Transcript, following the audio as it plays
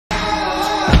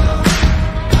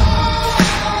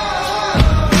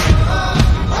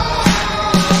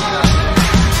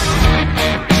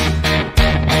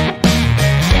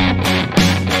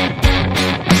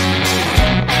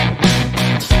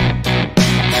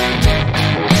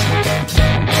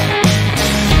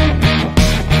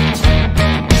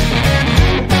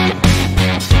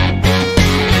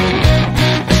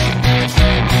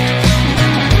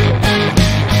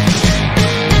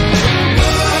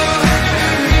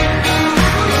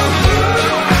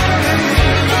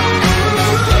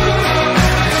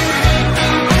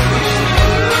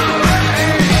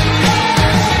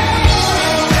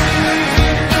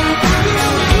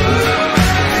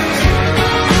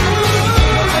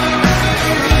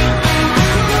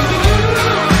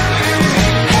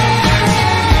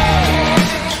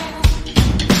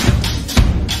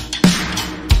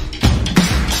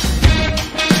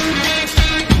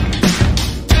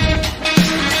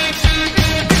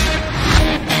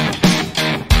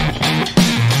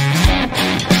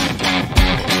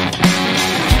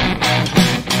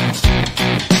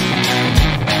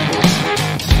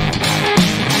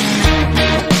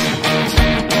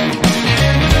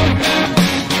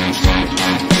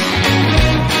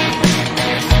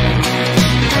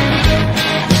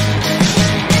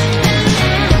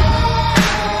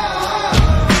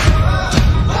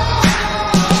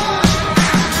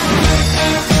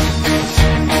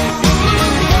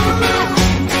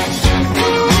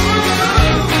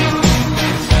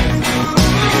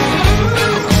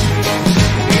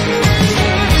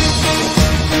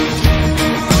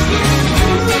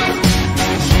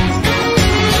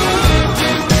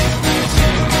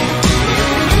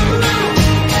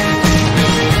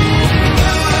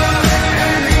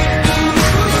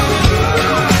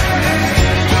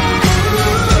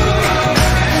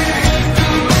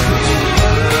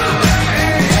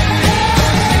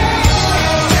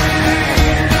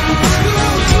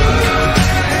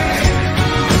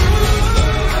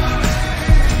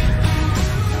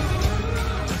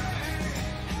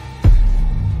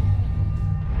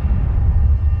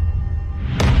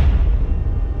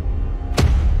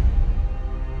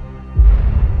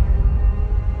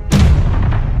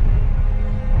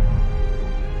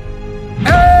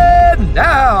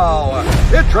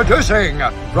Introducing,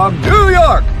 from New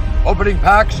York, opening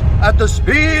packs at the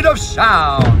speed of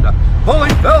sound,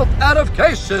 pulling filth out of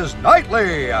cases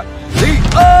nightly, the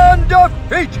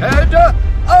undefeated,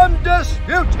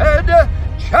 undisputed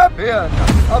champion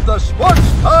of the sports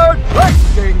card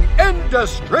breaking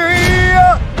industry,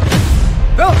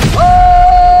 Filth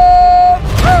Red.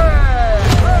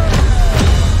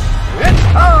 It's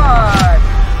time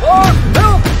for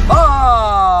Filth Bombs!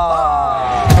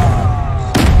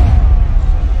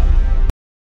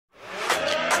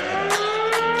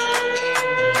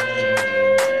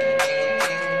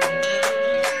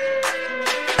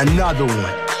 Another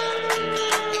one.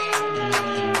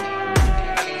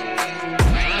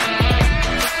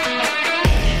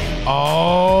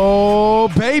 Oh,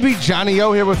 baby. Johnny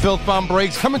O here with Filth Bomb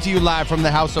Breaks, coming to you live from the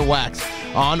House of Wax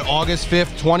on August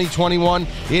 5th, 2021.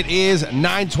 It is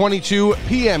 9:22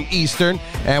 p.m. Eastern,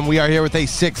 and we are here with a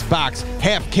 6-box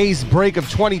half-case break of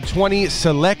 2020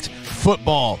 Select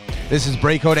Football. This is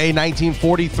break code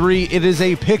A1943. It is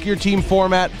a pick-your-team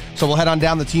format, so we'll head on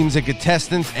down the teams and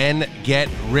contestants and get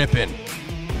ripping.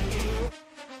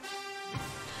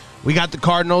 We got the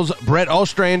Cardinals, Brett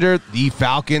Ostrander, the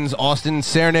Falcons, Austin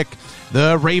Cernick,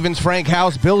 the Ravens, Frank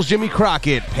House, Bills, Jimmy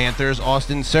Crockett, Panthers,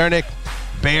 Austin Cernick,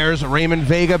 Bears, Raymond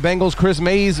Vega, Bengals, Chris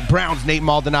Mays, Browns, Nate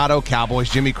Maldonado, Cowboys,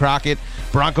 Jimmy Crockett,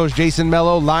 Broncos, Jason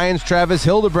Mello, Lions, Travis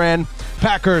Hildebrand,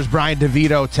 Packers, Brian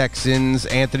DeVito, Texans,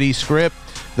 Anthony Scripp,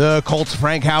 the Colts,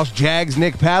 Frank House, Jags,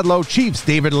 Nick Padlow, Chiefs,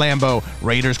 David Lambo,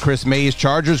 Raiders, Chris Mays,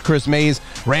 Chargers, Chris Mays,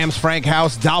 Rams, Frank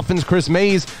House, Dolphins, Chris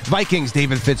Mays, Vikings,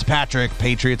 David Fitzpatrick,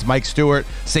 Patriots, Mike Stewart,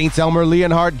 Saints, Elmer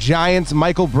Leonhardt, Giants,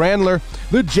 Michael Brandler,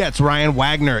 the Jets, Ryan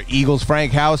Wagner, Eagles,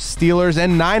 Frank House, Steelers,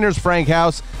 and Niners, Frank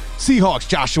House, Seahawks,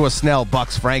 Joshua Snell,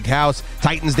 Bucks, Frank House,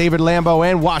 Titans, David Lambo,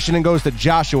 and Washington goes to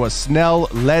Joshua Snell.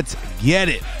 Let's get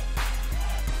it.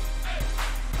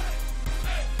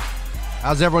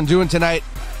 How's everyone doing tonight?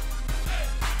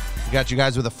 We got you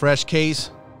guys with a fresh case.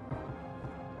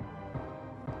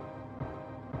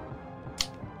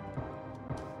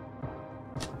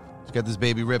 Let's get this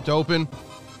baby ripped open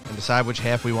and decide which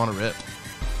half we want to rip.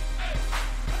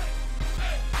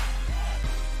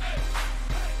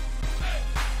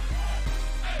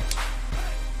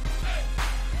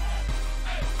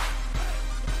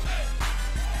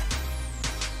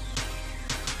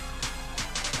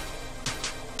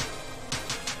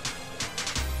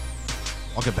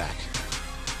 I'll get back.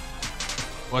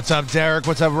 What's up, Derek?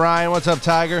 What's up, Ryan? What's up,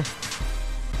 Tiger?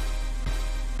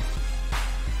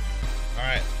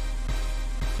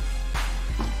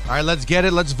 All right, let's get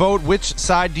it. Let's vote. Which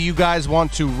side do you guys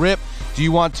want to rip? Do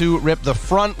you want to rip the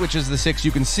front, which is the 6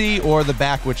 you can see, or the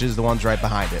back, which is the ones right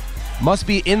behind it? Must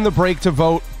be in the break to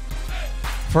vote.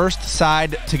 First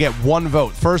side to get 1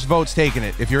 vote. First vote's taking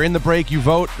it. If you're in the break, you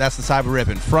vote. That's the side we're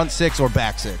ripping. Front 6 or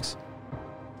back 6.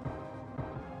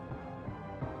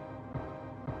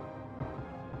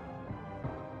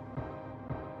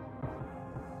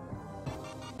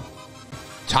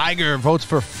 Tiger votes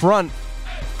for front,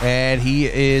 and he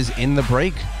is in the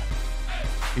break.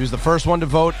 He was the first one to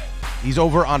vote. He's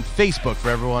over on Facebook for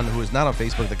everyone who is not on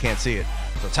Facebook that can't see it.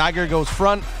 So Tiger goes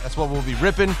front. That's what we'll be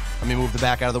ripping. Let me move the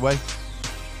back out of the way.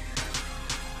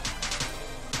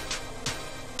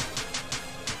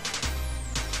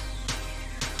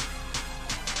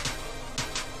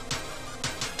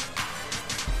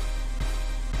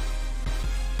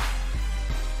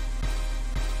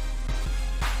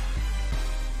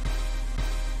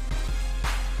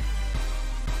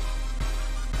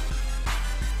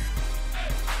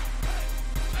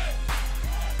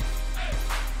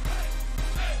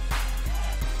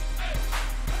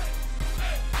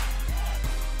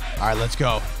 All right, let's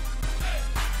go.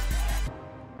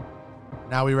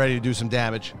 Now we ready to do some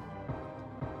damage.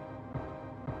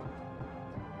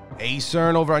 A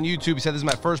CERN over on YouTube, he said, this is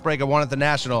my first break. I won at the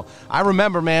National. I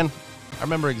remember, man. I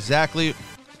remember exactly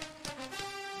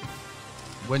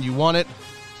when you won it.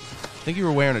 I think you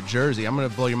were wearing a jersey. I'm going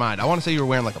to blow your mind. I want to say you were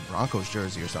wearing like a Broncos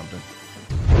jersey or something.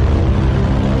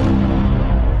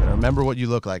 I remember what you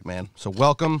look like, man. So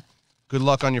welcome. Good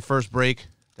luck on your first break.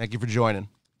 Thank you for joining.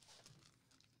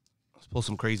 Pull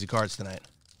some crazy cards tonight.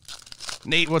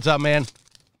 Nate, what's up, man?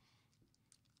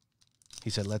 He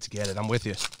said, let's get it. I'm with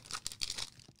you.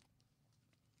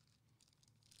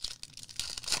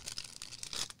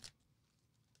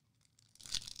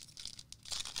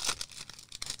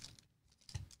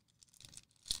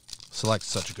 Select's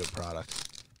such a good product.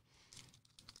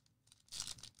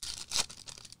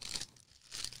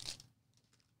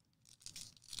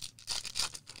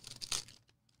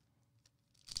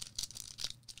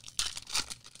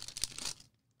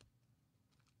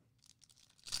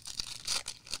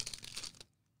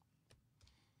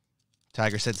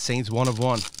 Tiger said Saints 1 of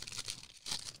 1.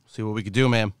 See what we could do,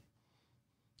 man.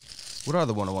 What are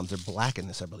the 1 of 1s? They're black in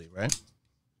this, I believe, right?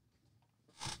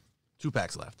 2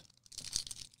 packs left.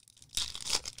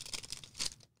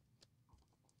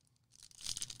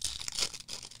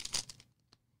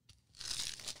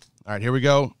 All right, here we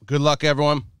go. Good luck,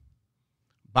 everyone.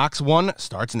 Box 1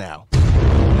 starts now.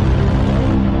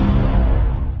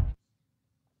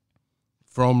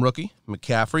 From rookie,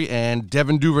 McCaffrey, and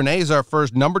Devin Duvernay is our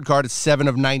first numbered card. It's 7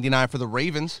 of 99 for the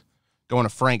Ravens. Going to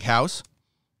Frank House.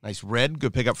 Nice red.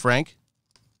 Good pickup, Frank.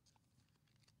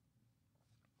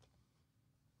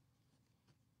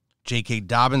 J.K.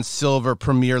 Dobbins, silver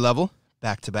premier level.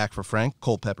 Back-to-back for Frank.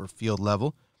 Culpepper field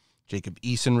level. Jacob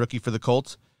Eason, rookie for the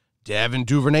Colts. Devin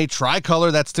Duvernay,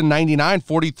 tricolor. That's to 99.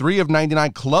 43 of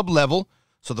 99 club level.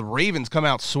 So the Ravens come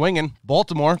out swinging.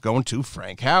 Baltimore going to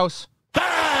Frank House.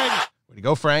 Bang! Way to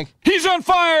go, Frank. He's on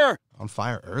fire! On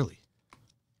fire early.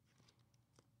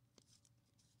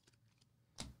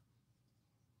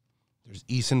 There's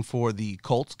Eason for the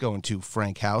Colts going to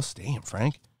Frank House. Damn,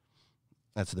 Frank.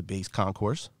 That's the base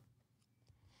concourse.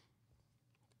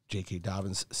 J.K.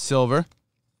 Dobbins, silver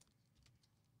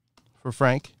for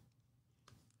Frank.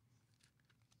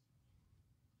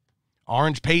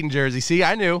 Orange Peyton jersey. See,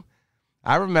 I knew.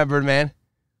 I remembered, man.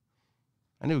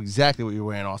 I knew exactly what you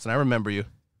were wearing, Austin. I remember you.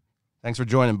 Thanks for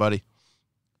joining, buddy.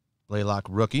 Blaylock,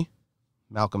 rookie.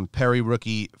 Malcolm Perry,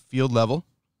 rookie field level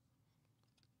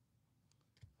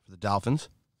for the Dolphins.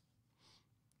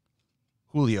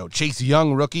 Julio, Chase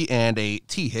Young, rookie, and a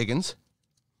T. Higgins.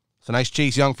 So nice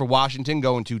Chase Young for Washington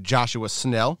going to Joshua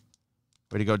Snell.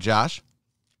 Way to go, Josh.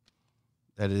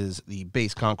 That is the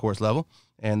base concourse level.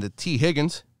 And the T.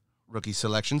 Higgins rookie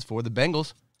selections for the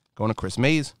Bengals going to Chris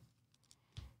Mays.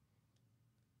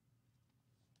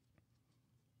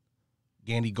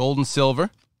 Gandy Golden,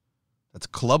 silver. That's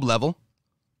club level.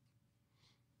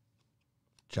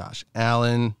 Josh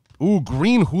Allen. Ooh,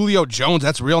 green Julio Jones.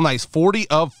 That's real nice. 40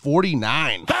 of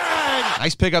 49. Bang!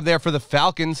 Nice pickup there for the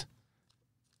Falcons.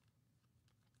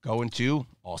 Going to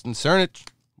Austin Cernich.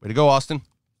 Way to go, Austin.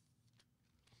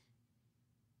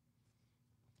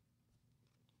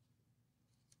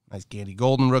 Nice Gandy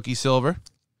Golden, rookie silver.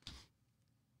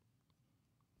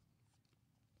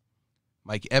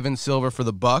 Mike Evans, silver for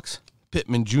the Bucks.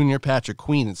 Pittman Jr., Patrick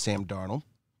Queen, and Sam Darnold.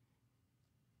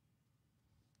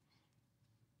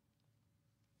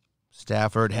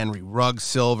 Stafford, Henry Ruggs,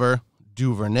 silver.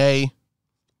 Duvernay.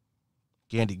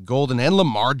 Gandy Golden, and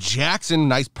Lamar Jackson.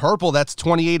 Nice purple. That's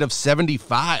 28 of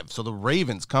 75. So the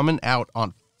Ravens coming out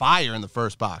on fire in the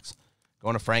first box.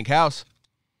 Going to Frank House.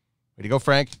 Way to go,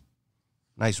 Frank.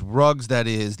 Nice Ruggs. That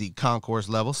is the concourse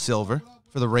level. Silver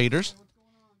for the Raiders.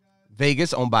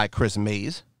 Vegas, owned by Chris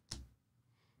Mays.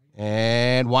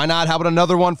 And why not? How about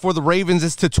another one for the Ravens?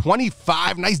 It's to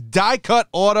 25. Nice die-cut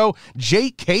auto.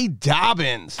 J.K.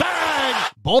 Dobbins.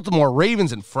 Bang! Baltimore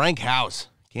Ravens and Frank House.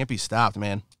 Can't be stopped,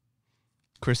 man.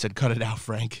 Chris said, cut it out,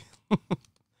 Frank.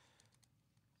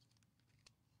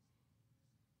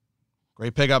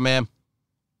 Great pickup, man.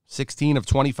 16 of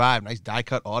 25. Nice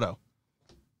die-cut auto.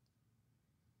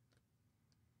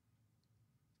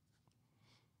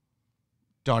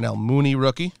 Darnell Mooney,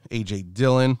 rookie. A.J.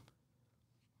 Dillon.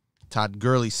 Todd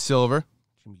Gurley, silver.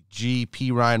 Jimmy G.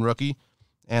 P. Ryan, rookie.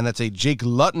 And that's a Jake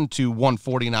Luton to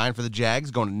 149 for the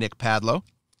Jags, going to Nick Padlow.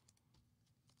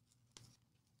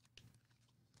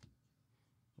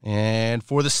 And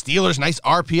for the Steelers, nice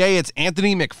RPA. It's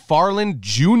Anthony McFarland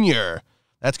Jr.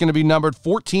 That's going to be numbered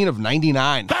 14 of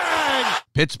 99. Bang!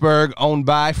 Pittsburgh, owned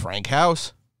by Frank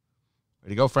House. Way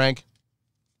to go, Frank.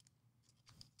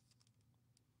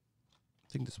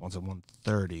 I think this one's at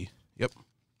 130. Yep.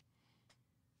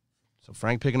 So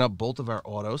Frank picking up both of our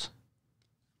autos.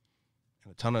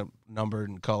 And a ton of numbered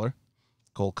and color.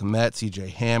 Cole Kmet, C.J.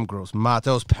 Ham, Gross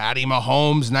Matos, Patty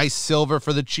Mahomes. Nice silver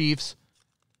for the Chiefs.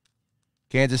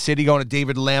 Kansas City going to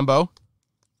David Lambeau.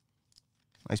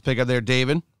 Nice pickup there,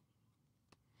 David.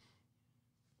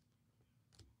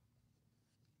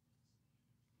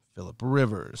 Phillip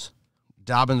Rivers.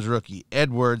 Dobbins rookie,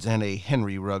 Edwards, and a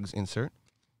Henry Ruggs insert.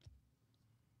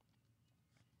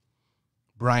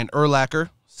 Brian Urlacher,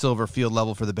 silver field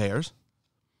level for the Bears.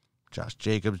 Josh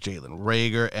Jacobs, Jalen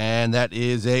Reagor, and that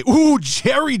is a,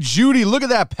 Jerry Jeudy. Look at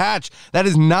that patch. That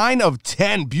is 9 of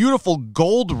 10. Beautiful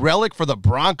gold relic for the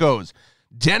Broncos.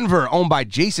 Denver, owned by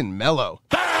Jason Mello.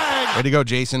 Bang! Way to go,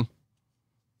 Jason.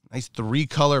 Nice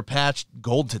 3-color patch,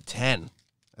 gold to 10.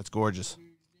 That's gorgeous.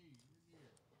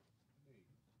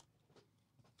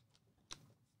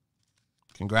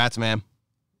 Congrats, man.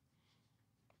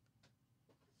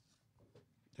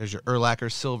 There's your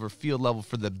Urlacher silver field level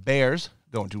for the Bears,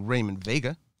 going to Raymond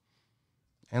Vega.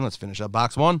 And let's finish up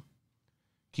box 1.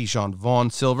 Keyshawn Vaughn,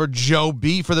 silver. Joe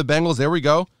B for the Bengals. There we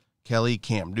go. Kelly,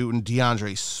 Cam Newton,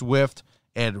 DeAndre Swift,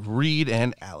 Ed Reed,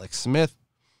 and Alex Smith.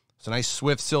 It's a nice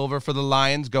Swift silver for the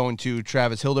Lions going to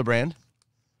Travis Hildebrand.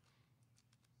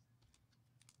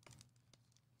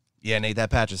 Yeah, Nate, that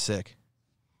patch is sick.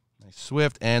 Nice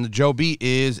Swift. And the Joe B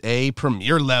is a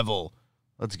premier level.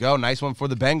 Let's go. Nice one for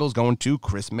the Bengals going to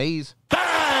Chris Mays.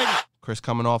 Bang! Chris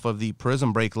coming off of the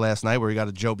Prism break last night where he got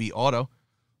a Joe B auto.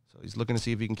 So he's looking to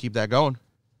see if he can keep that going.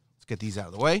 Let's get these out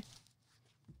of the way.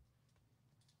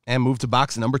 And move to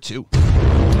box number 2.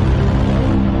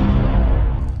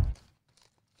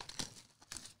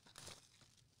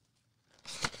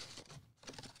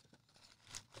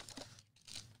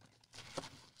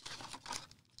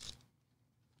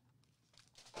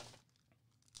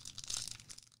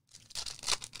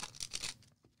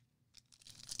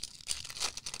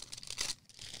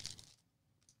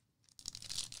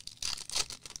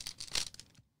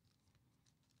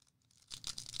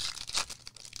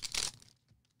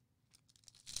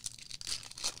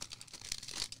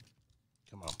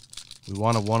 Come on. We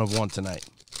want a 1 of 1 tonight.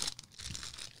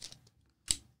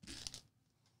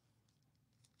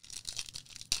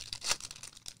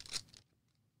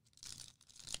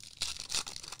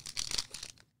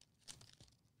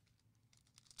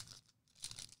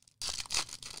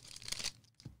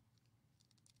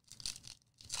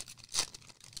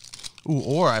 Ooh,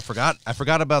 or I forgot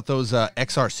about those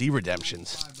XRC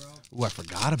redemptions. Ooh, I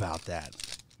forgot about that.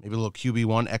 Maybe a little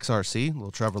QB1 XRC, a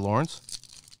little Trevor Lawrence.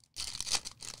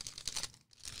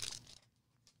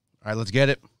 All right, let's get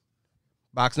it.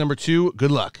 Box number 2,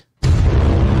 good luck.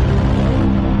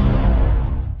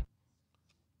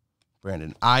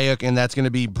 Brandon Ayuk, and that's going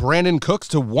to be Brandon Cooks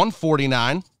to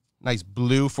 149. Nice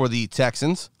blue for the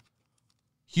Texans.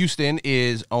 Houston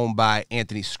is owned by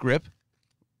Anthony Scripp.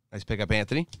 Nice pickup,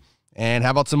 Anthony. And how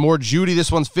about some more Judy?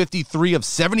 This one's 53 of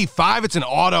 75. It's an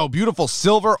auto. Beautiful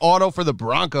silver auto for the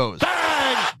Broncos.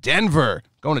 Bang! Denver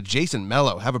going to Jason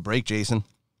Mello. Have a break, Jason.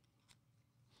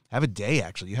 Have a day,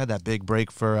 actually. You had that big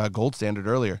break for Gold Standard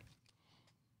earlier.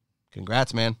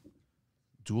 Congrats, man.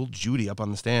 Dual Judy up on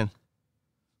the stand.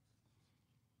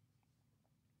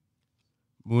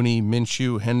 Mooney,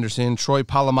 Minshew, Henderson, Troy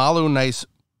Polamalu. Nice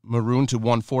maroon to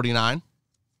 149.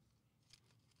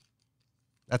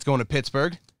 That's going to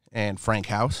Pittsburgh. And Frank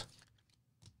House.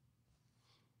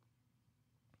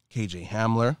 KJ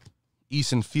Hamler.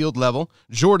 Eason Field level.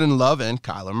 Jordan Love and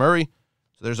Kyler Murray.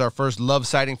 So there's our first Love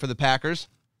sighting for the Packers.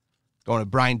 Going to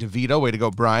Brian DeVito. Way to go,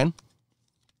 Brian.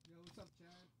 Yo, what's up, Chad?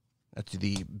 That's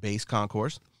the base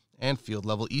concourse. And field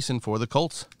level Eason for the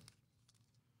Colts.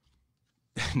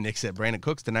 Nick said Brandon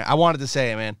Cooks tonight. I wanted to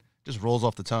say it, man. Just rolls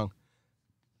off the tongue.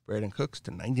 Brandon Cooks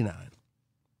to 99.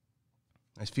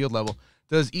 Nice field level.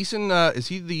 Does Eason, is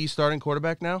he the starting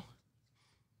quarterback now?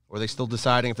 Or are they still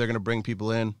deciding if they're going to bring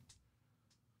people in?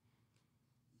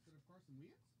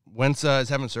 Wentz is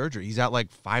having surgery. He's out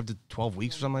like 5 to 12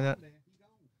 weeks or something like that.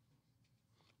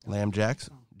 Lamb Jacks.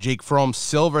 Jake Fromm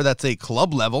silver. That's a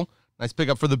club level. Nice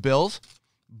pickup for the Bills.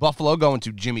 Buffalo going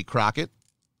to Jimmy Crockett.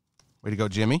 Way to go,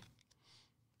 Jimmy.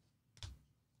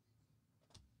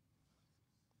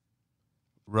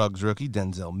 Ruggs rookie,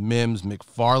 Denzel Mims,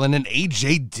 McFarland, and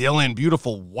A.J. Dillon.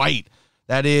 Beautiful white.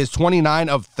 That is 29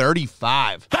 of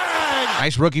 35. Bang!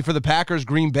 Nice rookie for the Packers.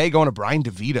 Green Bay going to Brian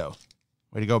DeVito.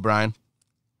 Way to go, Brian.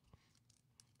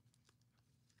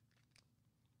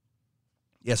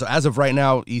 Yeah, so as of right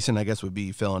now, Eason, I guess, would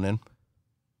be filling in.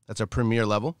 That's a premier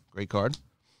level. Great card.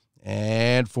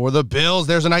 And for the Bills,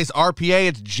 there's a nice RPA.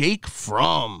 It's Jake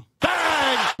Fromm.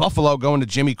 Bang! Buffalo going to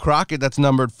Jimmy Crockett. That's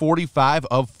numbered 45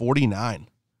 of 49.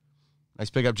 Nice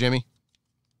pickup, Jimmy.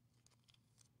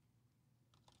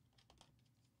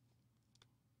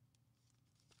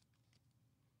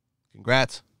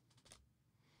 Congrats.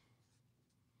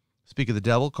 Speak of the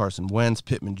devil, Carson Wentz,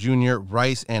 Pittman Jr.,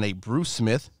 Rice, and a Bruce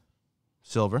Smith.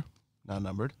 Silver, not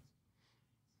numbered.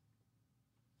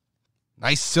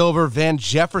 Nice silver Van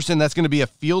Jefferson. That's going to be a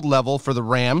field level for the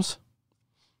Rams.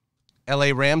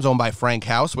 L.A. Rams owned by Frank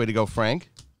House. Way to go, Frank.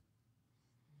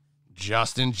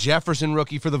 Justin Jefferson,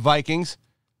 rookie for the Vikings.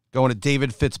 Going to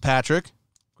David Fitzpatrick.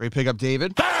 Great pickup,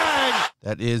 David. Bang!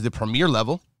 That is the premier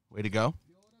level. Way to go.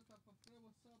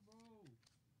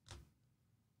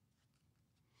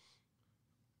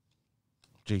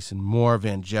 Jason Moore,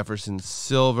 Van Jefferson,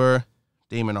 silver.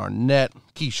 Damon Arnett,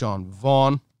 Keyshawn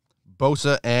Vaughn,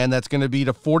 Bosa, and that's going to be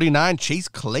to 49, Chase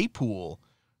Claypool.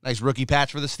 Nice rookie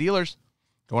patch for the Steelers.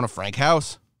 Going to Frank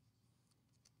House.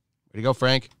 Way to go,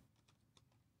 Frank.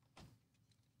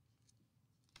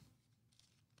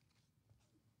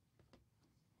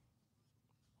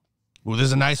 Ooh, this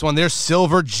is a nice one. There's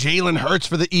silver. Jalen Hurts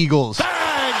for the Eagles.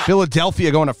 Bang!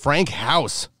 Philadelphia going to Frank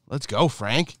House. Let's go,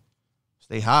 Frank.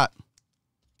 Stay hot.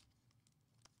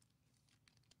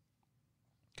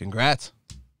 Congrats.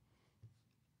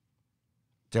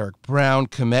 Derek Brown,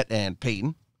 Komet, and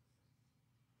Peyton.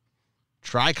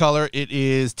 Tricolor, it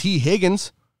is T.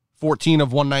 Higgins. 14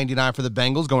 of 199 for the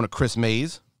Bengals, going to Chris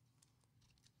Mays.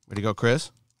 Way to go,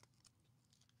 Chris.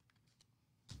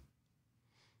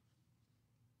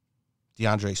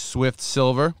 DeAndre Swift,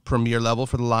 silver, premier level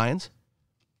for the Lions.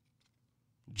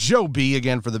 Joe B.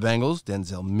 again for the Bengals.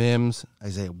 Denzel Mims,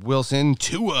 Isaiah Wilson,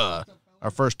 Tua.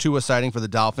 Our first Tua sighting for the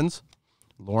Dolphins.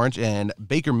 Lawrence and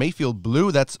Baker Mayfield,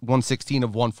 blue. That's 116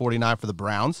 of 149 for the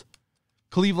Browns.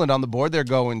 Cleveland on the board. They're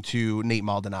going to Nate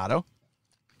Maldonado.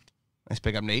 Nice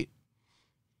pickup, Nate.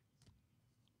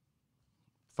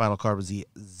 Final card was the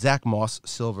Zach Moss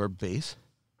silver base.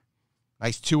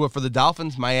 Nice Tua for the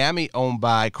Dolphins. Miami owned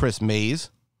by Chris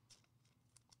Mays.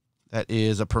 That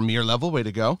is a premier level. Way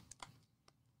to go.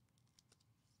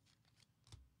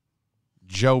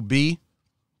 Joe B.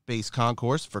 Base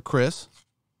concourse for Chris.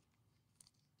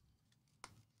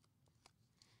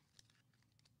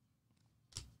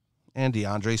 And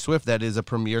DeAndre Swift. That is a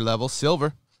premier level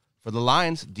silver for the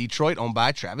Lions. Detroit owned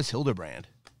by Travis Hildebrand.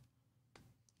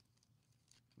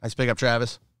 Nice pickup,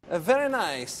 Travis. Very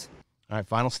nice. All right,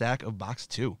 final stack of box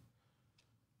 2.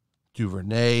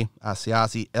 Duvernay,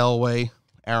 Asiasi, Elway,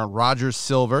 Aaron Rodgers,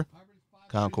 silver,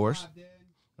 concourse.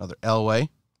 Another Elway,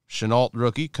 Chenault,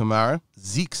 rookie, Kamara,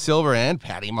 Zeke, silver, and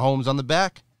Patty Mahomes on the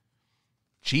back.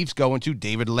 Chiefs going to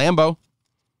David Lambeau.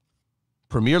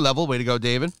 Premier level. Way to go,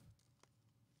 David.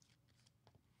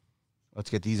 Let's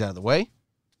get these out of the way.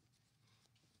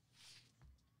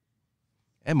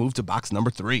 And move to box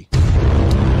number 3.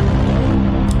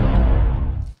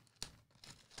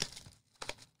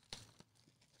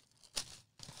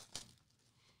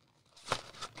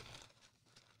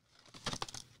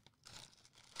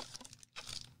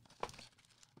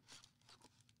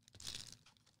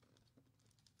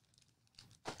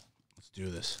 Do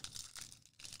this.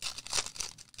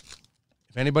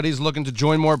 If anybody's looking to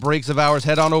join more breaks of ours,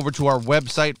 head on over to our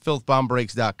website,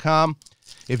 filthbombreaks.com.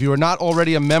 If you are not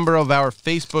already a member of our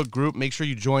Facebook group, make sure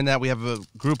you join that. We have a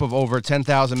group of over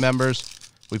 10,000 members.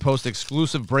 We post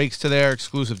exclusive breaks to there,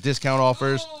 exclusive discount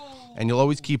offers, and you'll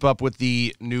always keep up with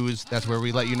the news. That's where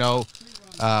we let you know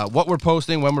what we're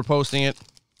posting, when we're posting it,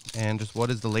 and just what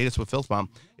is the latest with Filth Bomb.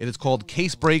 It is called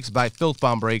Case Breaks by Filth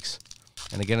Bomb Breaks.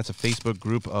 And again, it's a Facebook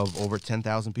group of over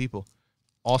 10,000 people.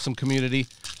 Awesome community.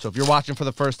 So if you're watching for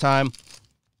the first time,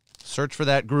 search for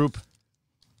that group,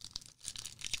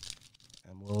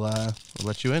 and we'll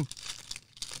let you in.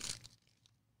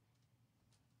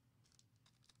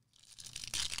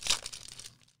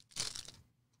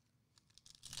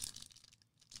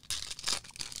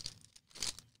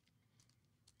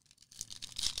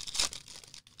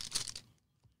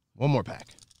 One more pack.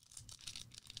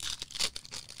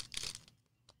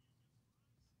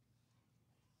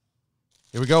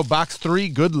 Here we go, box 3,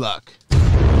 good luck.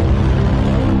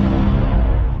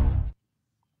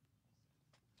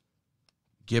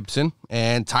 Gibson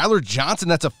and Tyler Johnson,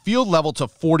 that's a field level to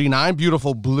 49.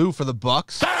 Beautiful blue for the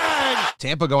Bucks. Bang!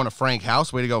 Tampa going to Frank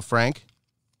House. Way to go, Frank.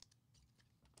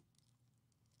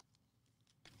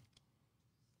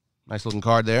 Nice looking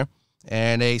card there.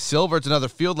 And a silver, it's another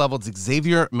field level. It's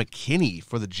Xavier McKinney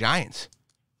for the Giants.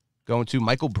 Going to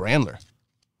Michael Brandler.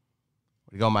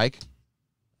 Way to go, Mike.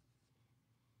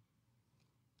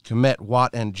 Komet,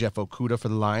 Watt, and Jeff Okuda for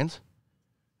the Lions.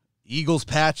 Eagles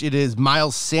patch, it is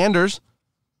Miles Sanders.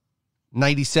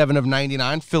 97 of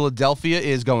 99. Philadelphia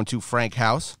is going to Frank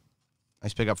House.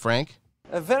 Nice pick up, Frank.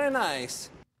 Very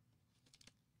nice.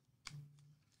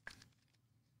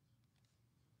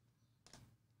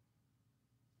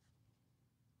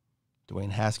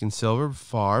 Dwayne Haskins, silver.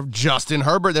 Favre. Justin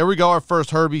Herbert. There we go, our first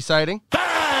Herbie sighting.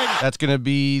 Bang! That's going to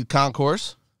be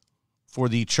concourse for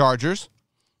the Chargers.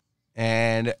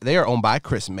 And they are owned by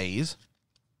Chris Mays.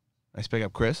 Nice pick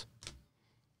up, Chris.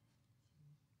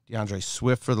 DeAndre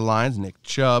Swift for the Lions. Nick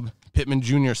Chubb. Pittman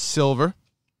Jr. silver.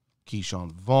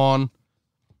 Keyshawn Vaughn.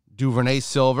 Duvernay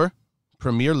silver.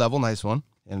 Premier level. Nice one.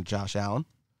 And Josh Allen.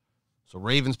 So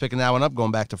Ravens picking that one up.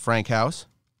 Going back to Frank House.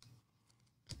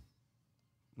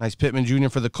 Nice Pittman Jr.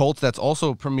 for the Colts. That's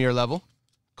also premier level.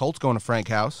 Colts going to Frank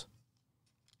House.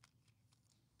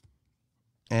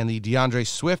 And the DeAndre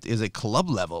Swift is a club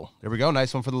level. There we go.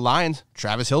 Nice one for the Lions.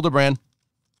 Travis Hildebrand.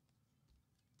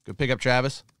 Good pickup,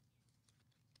 Travis.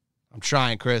 I'm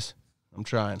trying, Chris. I'm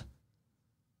trying.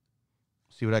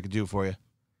 See what I can do for you.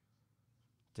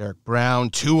 Derek Brown.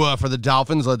 Tua for the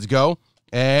Dolphins. Let's go.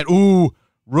 And, ooh,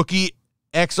 rookie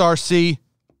XRC.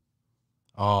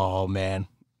 Oh, man.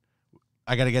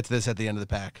 I got to get to this at the end of the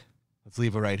pack. Let's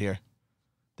leave it right here.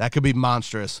 That could be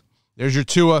monstrous. There's your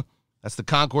Tua. That's the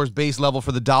Concourse base level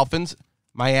for the Dolphins.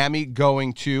 Miami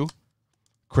going to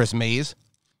Chris Mays.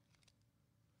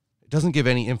 It doesn't give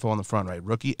any info on the front, right?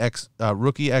 Rookie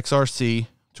XRC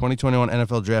 2021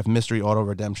 NFL Draft Mystery Auto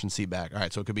Redemption Seatback. All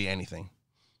right, so it could be anything.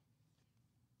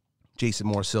 Jason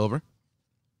Moore Silver.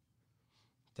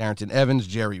 Darrington Evans,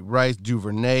 Jerry Rice,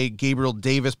 Duvernay, Gabriel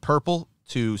Davis Purple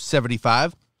to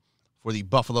 75 for the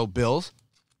Buffalo Bills.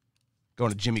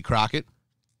 Going to Jimmy Crockett.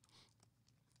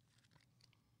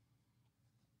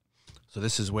 So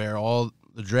this is where all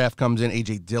the draft comes in.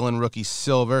 A.J. Dillon, rookie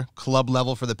silver. Club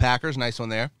level for the Packers. Nice one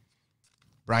there.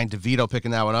 Brian DeVito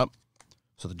picking that one up.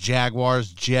 So the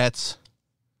Jaguars, Jets,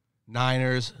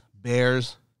 Niners,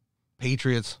 Bears,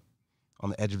 Patriots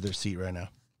on the edge of their seat right now.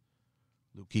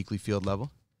 Luke Kuechly field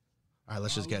level. All right,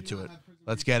 let's just get to it.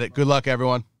 Let's get it. Good luck,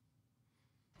 everyone.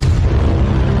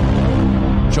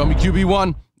 Show me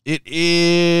QB1. It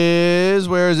is,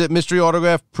 where is it? Mystery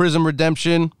Autograph, Prism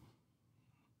Redemption,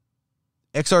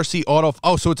 XRC Auto.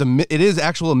 Oh, so it is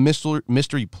actual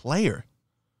mystery player.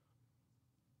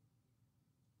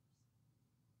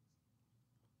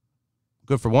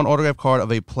 Good for one autograph card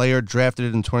of a player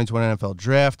drafted in 2020 NFL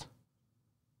Draft.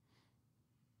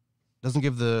 Doesn't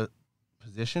give the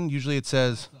position. Usually it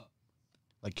says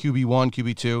like QB1,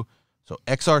 QB2. So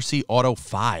XRC Auto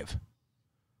 5.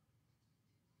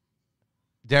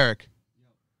 Derek,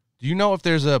 do you know if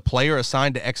there's a player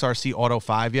assigned to XRC Auto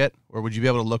 5 yet? Or would you be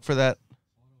able to look for that?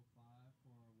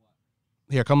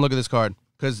 Here, come look at this card.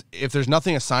 Because if there's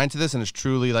nothing assigned to this and it's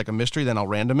truly like a mystery, then I'll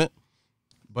random it.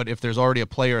 But if there's already a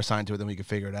player assigned to it, then we can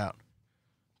figure it out.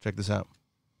 Check this out.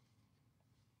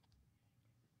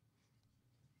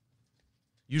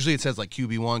 Usually it says like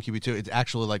QB1, QB2. It's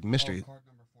actually like mystery. Card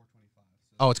number 425.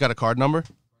 Oh, it's got a card number?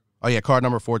 Oh, yeah, card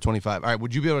number 425. All right,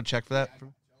 would you be able to check for that?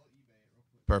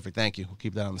 Perfect, thank you. We'll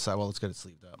keep that on the side. Well, let's get it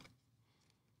sleeved up.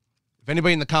 If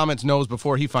anybody in the comments knows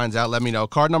before he finds out, let me know.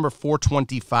 Card number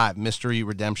 425, Mystery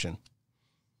Redemption.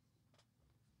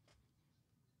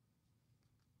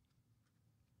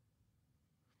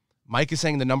 Mike is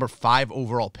saying the number 5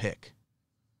 overall pick.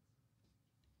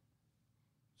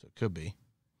 So it could be.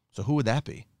 So who would that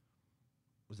be?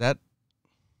 Was that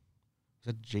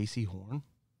J.C. Horn?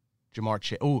 Jamar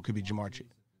Chase. Oh, it could be Jamar Chase.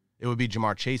 It would be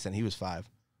Jamar Chase, and he was 5.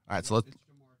 All right, so let's.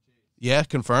 Yeah,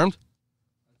 confirmed.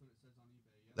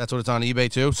 That's what it's on eBay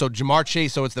too. So Jamar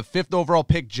Chase. So it's the 5th overall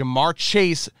pick, Jamar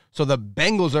Chase. So the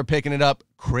Bengals are picking it up.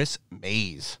 Chris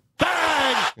Mays.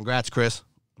 Bang! Congrats, Chris.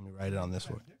 Let me write it on this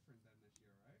one.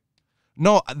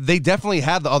 No, they definitely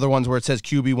had the other ones where it says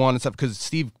QB1 and stuff because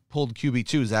Steve pulled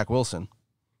QB2, Zach Wilson.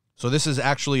 So this is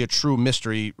actually a true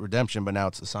mystery redemption, but now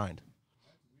it's assigned.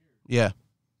 Yeah.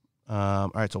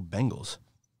 All right, so Bengals.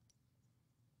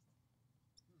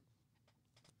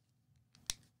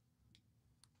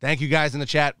 Thank you guys in the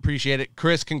chat. Appreciate it.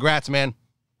 Chris, congrats, man.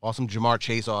 Awesome Jamar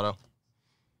Chase auto. All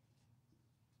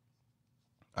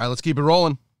right, let's keep it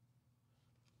rolling.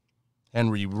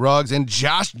 Henry Ruggs and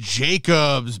Josh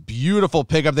Jacobs. Beautiful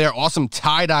pickup there. Awesome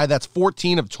tie-dye. That's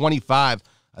 14 of 25.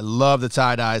 I love the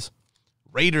tie-dyes.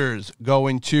 Raiders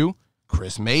going to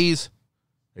Chris Mays.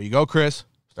 There you go, Chris.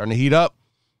 Starting to heat up.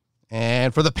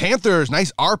 And for the Panthers,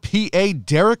 nice RPA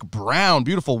Derek Brown.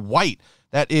 Beautiful white.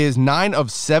 That is 9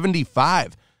 of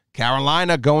 75.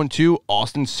 Carolina going to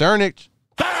Austin Cernick.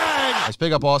 Bang! Nice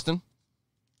pickup, Austin.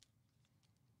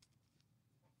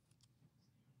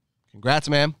 Congrats,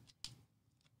 man.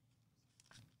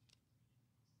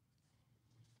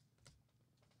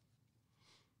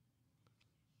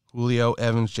 Julio,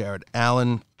 Evans, Jared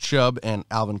Allen, Chubb, and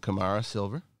Alvin Kamara,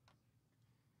 silver.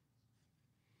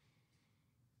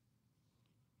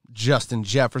 Justin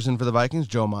Jefferson for the Vikings,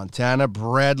 Joe Montana,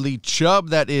 Bradley Chubb,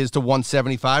 that is to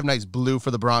 175, nice blue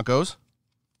for the Broncos.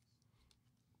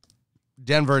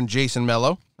 Denver and Jason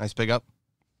Mello, nice pickup.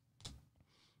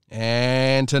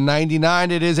 And to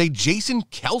 99, it is a Jason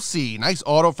Kelsey, nice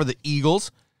auto for the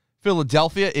Eagles.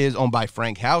 Philadelphia is owned by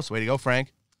Frank House, way to go,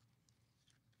 Frank.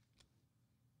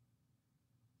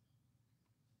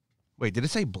 Wait, did it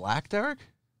say black, Derek?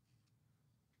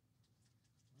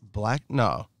 Black?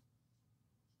 No.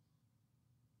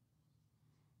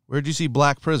 Where'd you see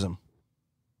black Prism?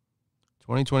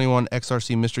 2021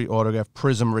 XRC Mystery Autograph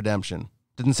Prism Redemption.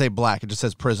 Didn't say black, it just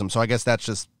says Prism. So I guess that's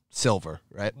just silver,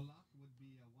 right?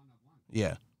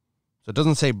 Yeah. So it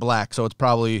doesn't say black, so it's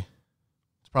probably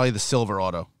the silver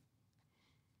auto.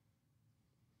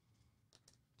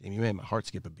 Damn, you made my heart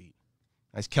skip a beat.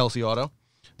 Nice Kelsey auto.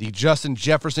 The Justin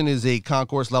Jefferson is a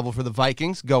concourse level for the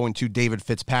Vikings, going to David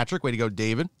Fitzpatrick. Way to go,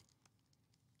 David.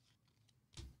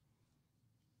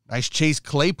 Nice Chase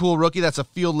Claypool rookie. That's a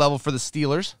field level for the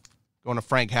Steelers. Going to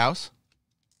Frank House.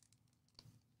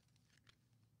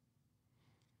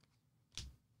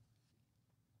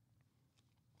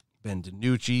 Ben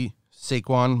DiNucci,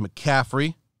 Saquon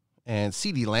McCaffrey, and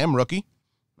CeeDee Lamb rookie.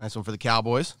 Nice one for the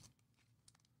Cowboys.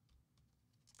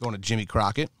 Going to Jimmy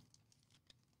Crockett.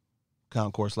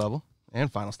 Concourse level.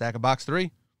 And final stack of box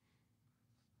 3.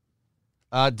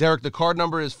 Derek, the card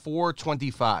number is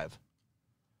 425.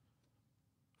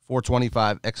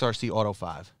 425, XRC Auto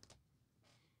 5.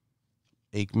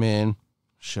 Aikman,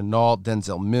 Chenault,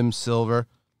 Denzel Mims silver,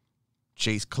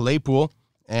 Chase Claypool,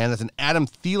 and that's an Adam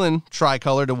Thielen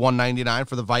tricolor to 199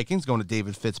 for the Vikings, going to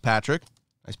David Fitzpatrick.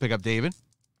 Nice pickup, David.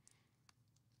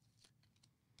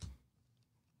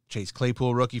 Chase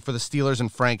Claypool rookie for the Steelers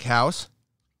and Frank House.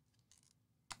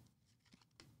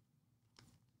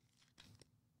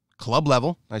 Club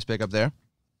level, nice pickup there.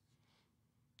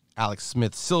 Alex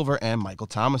Smith silver and Michael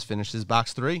Thomas finishes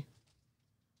box 3.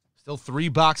 Still 3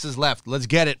 boxes left. Let's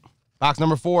get it. Box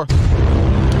number 4.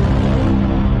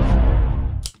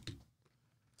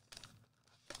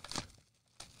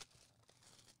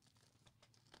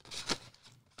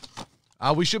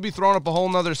 We should be throwing up a whole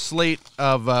nother slate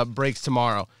of breaks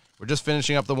tomorrow. We're just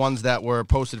finishing up the ones that were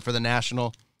posted for the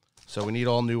National. So we need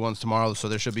all new ones tomorrow. So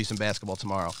there should be some basketball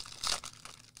tomorrow.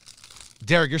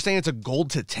 Derek, you're saying it's a gold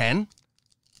to 10?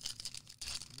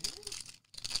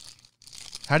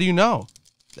 How do you know?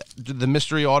 The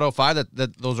mystery auto 5,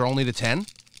 that those are only to 10?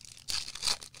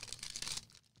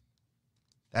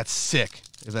 That's sick,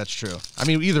 if that's true. I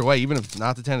mean, either way, even if it's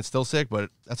not to 10, it's still sick, but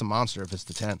that's a monster if it's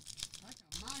to 10.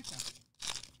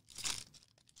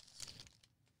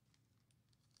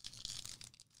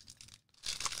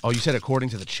 Oh, you said according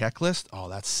to the checklist? Oh,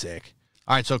 that's sick.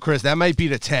 All right, so Chris, that might be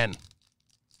to 10.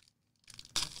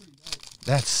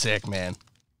 That's sick, man.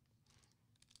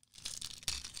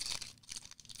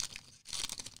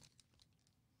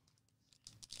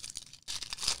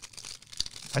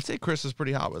 I'd say Chris is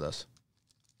pretty hot with us.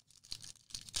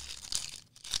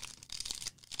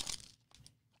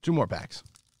 2 more packs.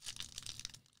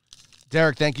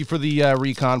 Derek, thank you for the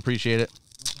recon. Appreciate it.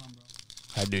 No problem,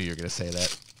 bro. I knew you were going to say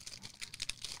that.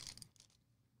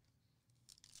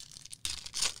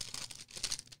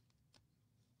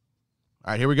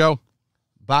 All right, here we go.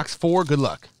 Box 4, good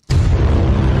luck.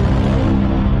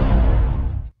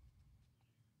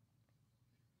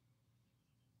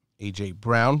 A.J.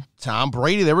 Brown, Tom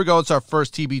Brady. There we go. It's our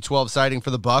first TB12 sighting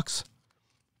for the Bucks.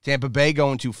 Tampa Bay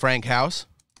going to Frank House.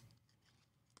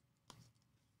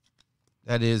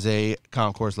 That is a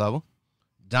concourse level.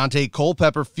 Dante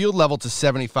Culpepper, field level to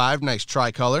 75. Nice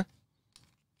tricolor.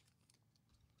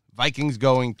 Vikings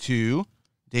going to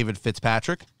David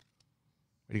Fitzpatrick.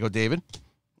 Way to go, David.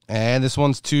 And this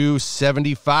one's to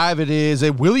 75. It is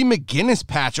a Willie McGinnis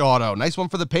patch auto. Nice one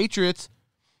for the Patriots.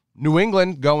 New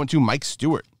England going to Mike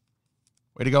Stewart.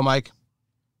 Way to go, Mike.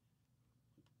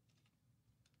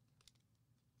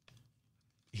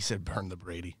 He said burn the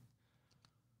Brady.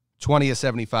 20 of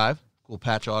 75. Cool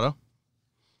patch auto.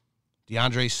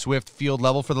 DeAndre Swift, field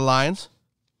level for the Lions.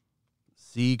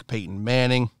 Zeke, Peyton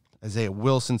Manning, Isaiah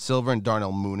Wilson, silver, and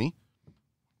Darnell Mooney.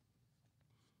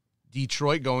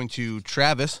 Detroit going to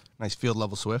Travis. Nice field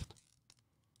level Swift.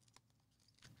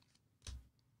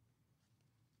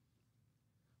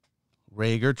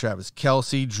 Rager, Travis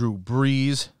Kelce, Drew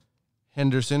Brees,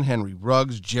 Henderson, Henry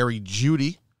Ruggs, Jerry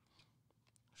Jeudy,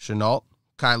 Chenault,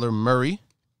 Kyler Murray,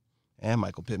 and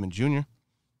Michael Pittman Jr.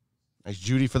 Nice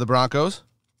Jeudy for the Broncos.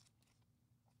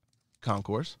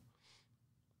 Concourse.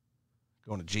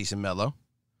 Going to Jason Mello.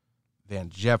 Van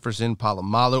Jefferson,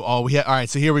 Palomalu. Oh, all right,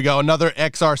 so here we go. Another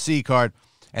XRC card.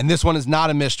 And this one is not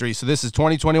a mystery. So this is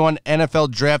 2021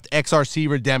 NFL Draft XRC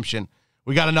Redemption.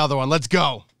 We got another one. Let's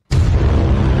go.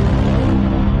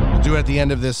 We'll do it at the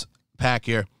end of this pack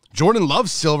here. Jordan Love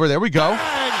silver. There we go.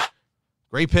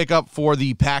 Great pickup for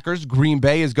the Packers. Green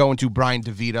Bay is going to Brian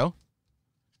DeVito.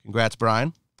 Congrats,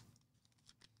 Brian.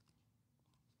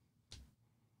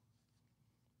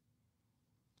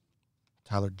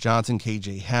 Tyler Johnson,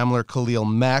 KJ Hamler, Khalil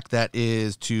Mack. That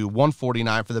is to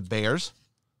 149 for the Bears.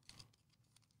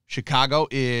 Chicago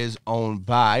is owned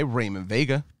by Raymond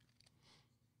Vega.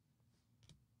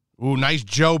 Ooh, nice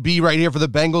Joe B right here for the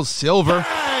Bengals. Silver.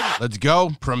 Let's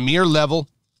go. Premier level.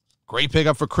 Great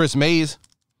pickup for Chris Mays.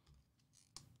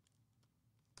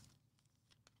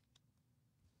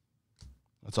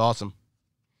 That's awesome.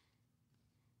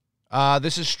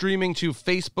 This is streaming to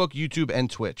Facebook, YouTube,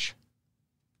 and Twitch.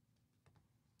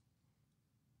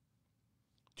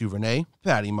 Duvernay,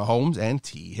 Patty Mahomes, and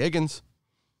T. Higgins.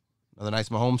 Another nice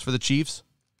Mahomes for the Chiefs.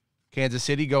 Kansas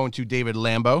City going to David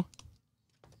Lambeau.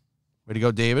 Way Way to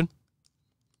go, David.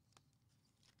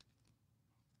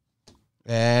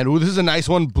 And, ooh, this is a nice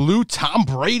one. Blue Tom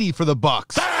Brady for the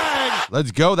Bucks. Bang!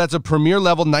 Let's go. That's a premier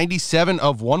level 97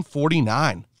 of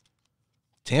 149.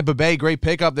 Tampa Bay, great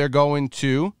pickup. They're going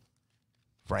to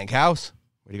Frank House.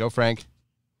 Way to go, Frank.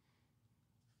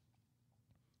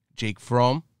 Jake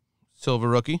Fromm, silver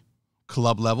rookie.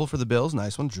 Club level for the Bills.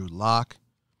 Nice one. Drew Lock.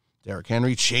 Derrick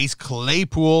Henry. Chase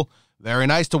Claypool. Very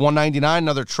nice to 199.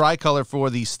 Another tricolor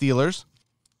for the Steelers.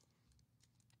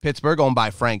 Pittsburgh owned by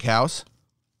Frank House.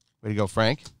 Way to go,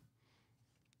 Frank.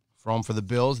 From for the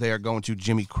Bills, they are going to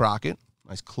Jimmy Crockett.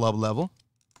 Nice club level.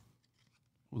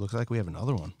 Ooh, looks like we have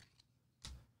another one.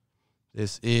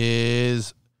 This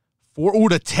is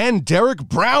 4/10. Derek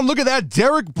Brown. Look at that.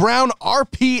 Derek Brown,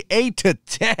 RPA to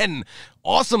 10.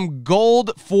 Awesome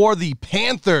gold for the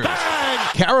Panthers. Bang!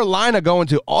 Carolina going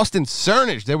to Austin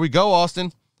Cernich. There we go,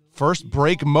 Austin. First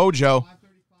break mojo.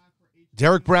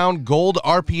 Derek Brown, gold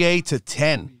RPA to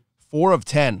 10. 4 of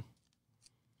 10.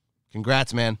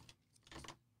 Congrats, man.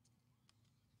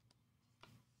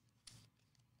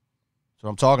 So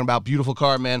I'm talking about. Beautiful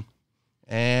card, man.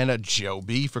 And a Joe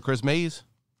B for Chris Mays.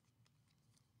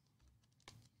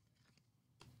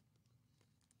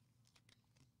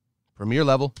 Premier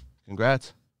level.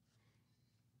 Congrats.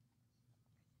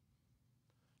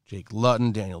 Jake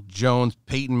Luton, Daniel Jones,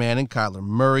 Peyton Manning, Kyler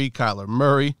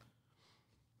Murray.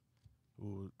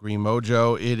 Ooh, Green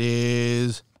Mojo. It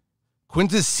is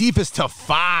Quintus Cephas to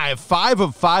 5. 5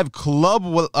 of 5 club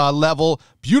level.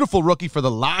 Beautiful rookie for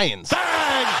the Lions.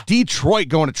 Bang! Detroit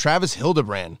going to Travis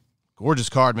Hildebrand. Gorgeous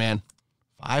card, man.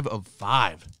 5 of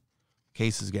 5.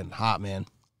 Case is getting hot, man.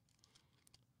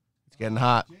 It's getting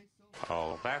hot.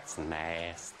 Oh, that's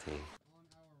nasty.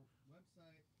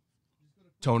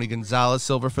 Tony Gonzalez,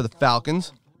 silver for the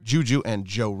Falcons. Juju and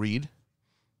Joe Reed.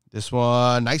 This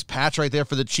one, nice patch right there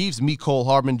for the Chiefs. Mecole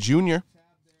Hardman Jr.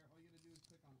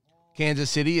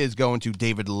 Kansas City is going to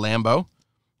David Lambeau.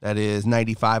 That is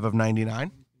 95 of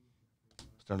 99.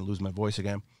 Starting to lose my voice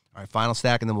again. All right, final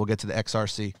stack, and then we'll get to the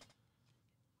XRC.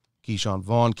 Keyshawn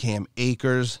Vaughn, Cam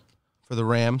Akers for the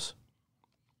Rams.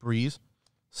 Breeze,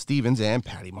 Stevens, and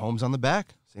Patty Mahomes on the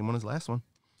back. Same one as last one.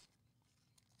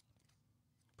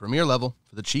 Premier level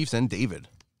for the Chiefs and David.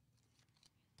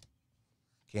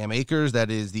 Cam Akers,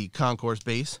 that is the concourse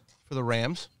base for the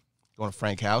Rams. Going to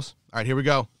Frank House. All right, here we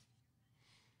go.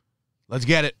 Let's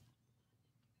get it.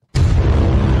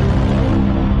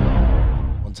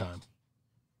 One time.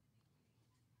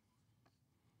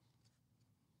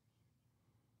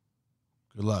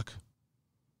 Good luck.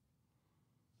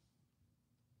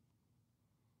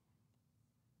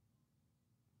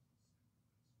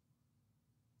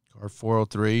 Card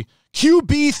 403.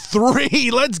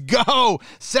 QB3. Let's go.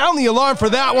 Sound the alarm for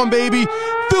that one, baby.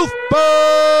 Filth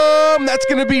bomb. That's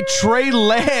going to be Trey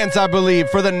Lance, I believe,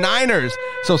 for the Niners.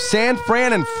 So San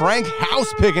Fran and Frank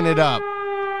House picking it up.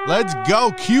 Let's go.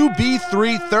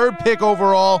 QB3, third pick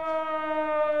overall.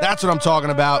 That's what I'm talking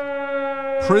about.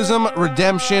 Prism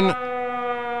Redemption.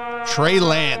 Trey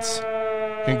Lance.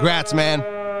 Congrats, man.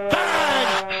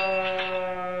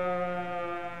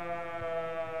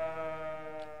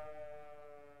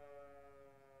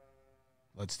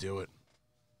 Let's do it.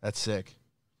 That's sick.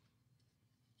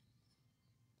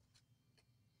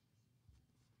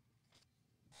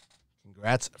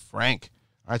 Congrats, Frank.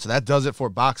 All right, so that does it for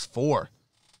box 4.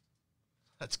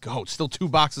 Let's go. Still 2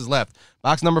 boxes left.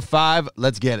 Box number 5.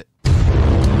 Let's get it.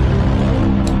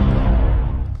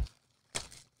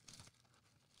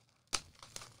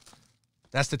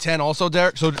 That's the 10 also,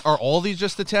 Derek. So are all these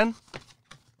just the 10?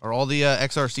 Are all the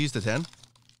XRCs the 10?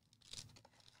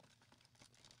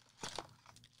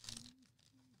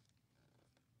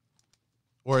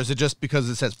 Or is it just because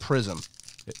it says Prism?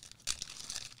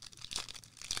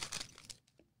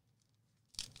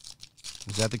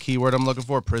 Is that the keyword I'm looking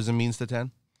for? Prism means the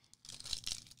 10?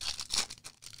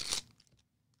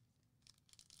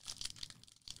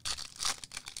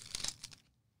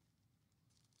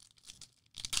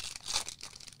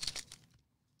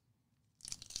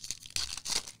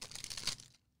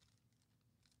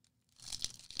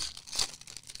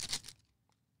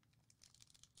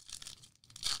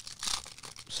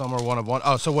 Some are 1 of 1.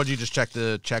 Oh, so what, did you just check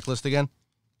the checklist again?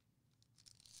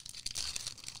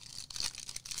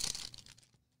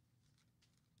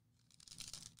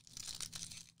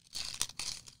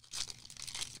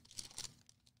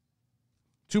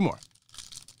 Two more.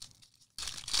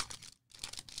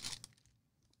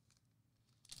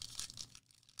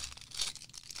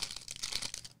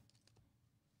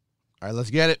 All right, let's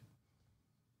get it.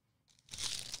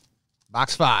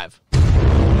 Box 5.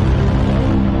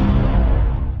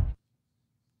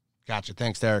 Gotcha.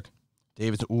 Thanks, Derek.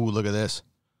 Davidson. Ooh, look at this.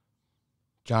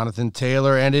 Jonathan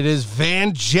Taylor, and it is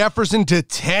Van Jefferson to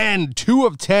 10. 2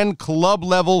 of 10 club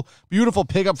level. Beautiful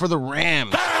pickup for the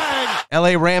Rams. Bang!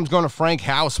 LA Rams going to Frank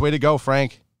House. Way to go,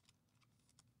 Frank.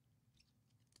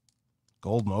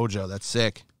 Gold Mojo. That's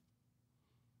sick.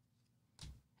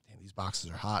 Damn, these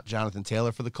boxes are hot. Jonathan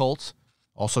Taylor for the Colts.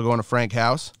 Also going to Frank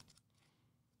House.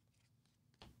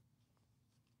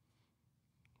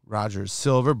 Rogers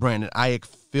Silver. Brandon Ayuk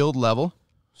field level.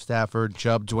 Stafford,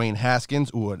 Chubb, Dwayne Haskins.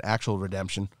 Ooh, an actual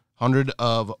redemption. 100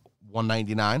 of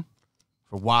 199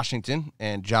 for Washington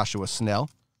and Joshua Snell.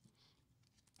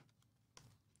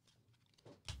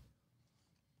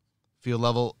 Field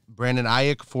level, Brandon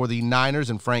Ayuk for the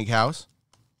Niners and Frank House.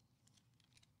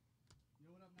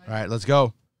 All right, let's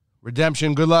go.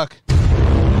 Redemption, good luck.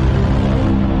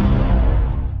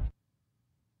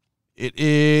 It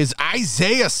is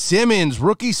Isaiah Simmons,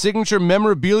 rookie signature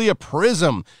memorabilia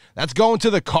prism. That's going to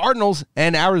the Cardinals,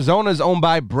 and Arizona is owned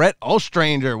by Brett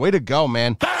Ostrander. Way to go,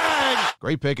 man. Bang!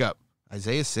 Great pickup.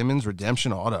 Isaiah Simmons,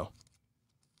 redemption auto.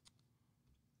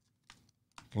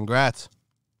 Congrats.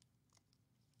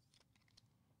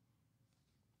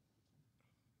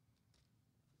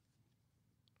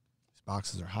 These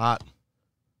boxes are hot.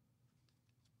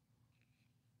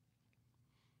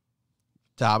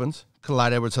 Dobbins,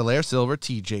 Clyde Edwards-Helaire, silver.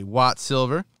 TJ Watt,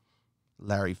 silver.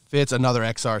 Larry Fitz, another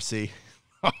XRC.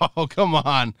 Oh, come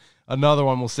on. Another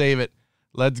one. We'll save it.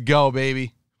 Let's go,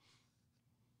 baby.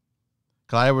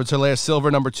 Clyde Edwards-Helaire, silver,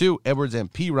 number 2. Edwards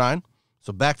and P. Ryan.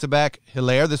 So back-to-back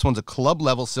Hilaire. This one's a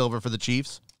club-level silver for the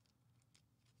Chiefs.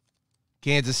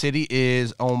 Kansas City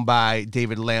is owned by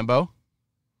David Lambeau.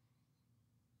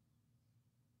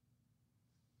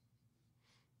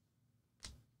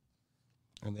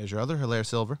 And there's your other Hilaire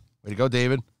silver. Way to go,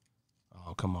 David.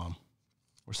 Oh, come on.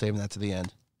 We're saving that to the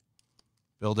end.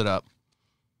 Build it up.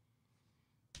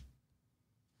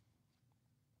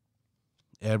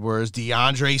 Edwards,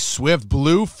 DeAndre Swift,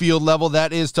 blue field level.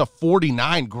 That is to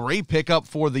 49. Great pickup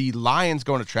for the Lions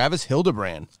going to Travis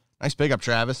Hildebrand. Nice pickup,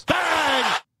 Travis.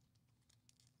 Bang!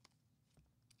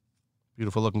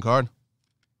 Beautiful looking card.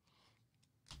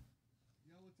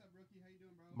 Yo, what's up, rookie? How you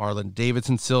doing, bro? Marlon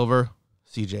Davidson, silver.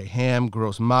 CJ Ham,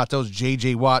 Gross Matos,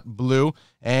 JJ Watt, blue.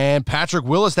 And Patrick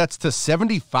Willis, that's to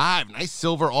 75. Nice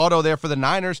silver auto there for the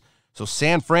Niners. So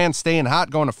San Fran staying hot,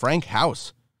 going to Frank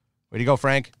House. Way to go,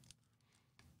 Frank.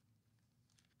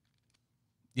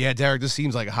 Yeah, Derek, this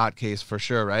seems like a hot case for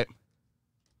sure, right?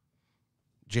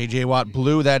 JJ Watt,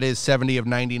 blue, that is 70 of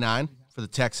 99 for the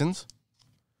Texans.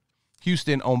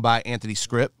 Houston owned by Anthony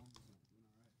Scripp.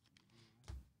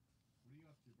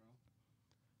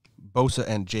 Bosa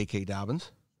and J.K.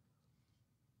 Dobbins.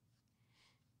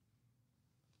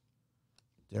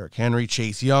 Derrick Henry,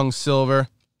 Chase Young, silver.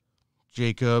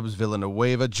 Jacobs,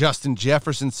 Villanueva, Justin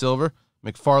Jefferson, silver.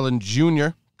 McFarland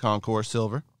Jr., Concourse,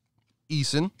 silver.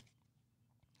 Eason,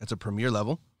 that's a premier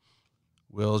level.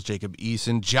 Wills, Jacob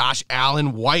Eason, Josh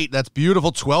Allen, white, that's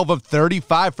beautiful. 12 of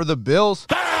 35 for the Bills.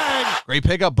 Bang! Great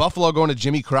pickup. Buffalo going to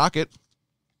Jimmy Crockett.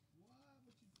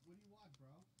 What do you want, bro?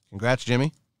 Congrats,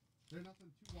 Jimmy. There's nothing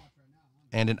to watch right now. Huh?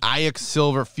 And an Ajax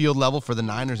silver field level for the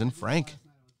Niners and Frank.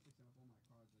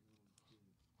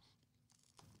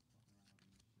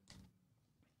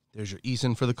 There's your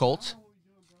Eason for the Colts.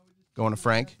 Going to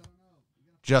Frank.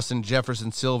 Justin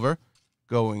Jefferson silver.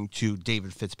 Going to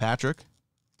David Fitzpatrick.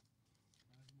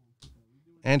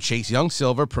 And Chase Young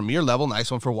silver, premier level.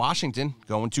 Nice one for Washington.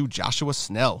 Going to Joshua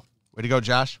Snell. Way to go,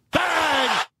 Josh.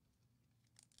 Bang!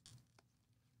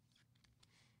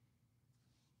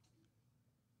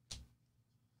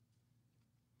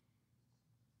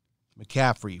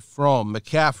 McCaffrey from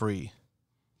McCaffrey.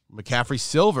 McCaffrey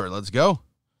silver. Let's go.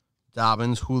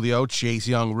 Dobbins, Julio, Chase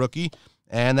Young rookie.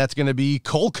 And that's going to be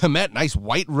Cole Kmet. Nice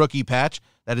white rookie patch.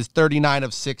 That is 39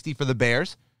 of 60 for the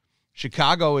Bears.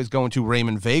 Chicago is going to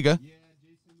Raymond Vega. Yeah,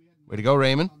 Jason, we had Way to go,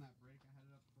 Raymond. on that break. I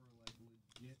had it up for like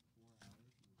legit 4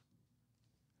 hours.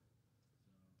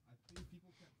 So I think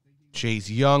people kept thinking Chase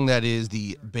Young, that is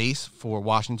the base for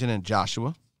Washington and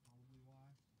Joshua. probably why.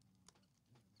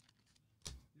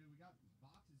 Dude, we got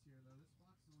boxes here though. This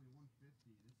box is only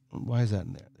 150. This is Why is that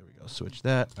in there? There we go. Switch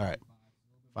that. All right.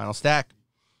 Final stack.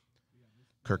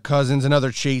 Kirk Cousins,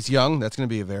 another Chase Young. That's going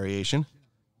to be a variation.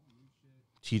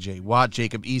 TJ Watt,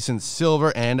 Jacob Eason,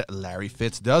 silver, and Larry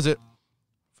Fitz does it.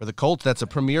 For the Colts, that's a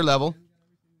premier level.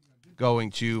 Going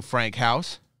to Frank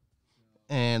House.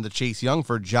 And the Chase Young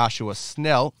for Joshua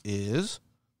Snell is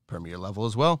premier level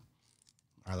as well.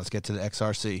 All right, let's get to the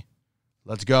XRC.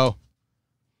 Let's go.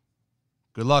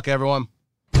 Good luck, everyone.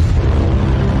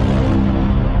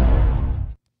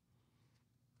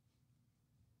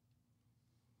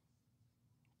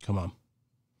 Come on.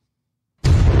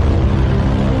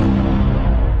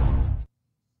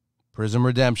 Prism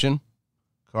Redemption.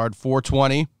 Card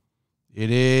 420. It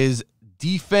is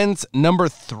defense number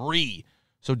 3.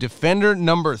 So defender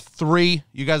number 3.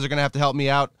 You guys are going to have to help me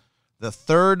out. The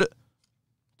third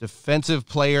defensive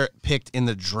player picked in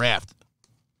the draft.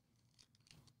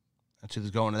 That's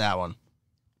who's going to that one.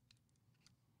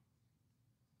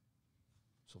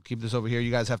 So keep this over here. You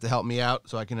guys have to help me out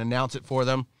so I can announce it for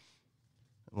them.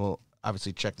 We'll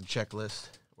obviously check the checklist,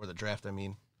 or the draft, I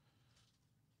mean,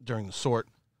 during the sort.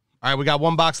 All right, we got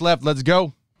one box left. Let's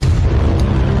go.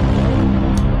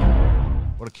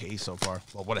 What a case so far.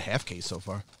 Well, what a half case so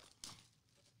far.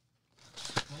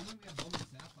 Bowman, we have Bowman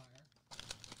Sapphire.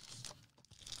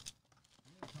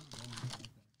 We have a ton of Bowman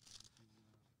Sapphire.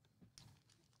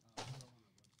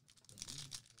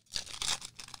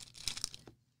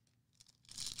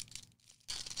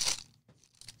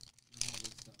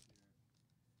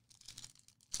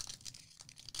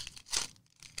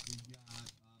 We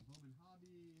got Bowman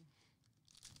Hobby,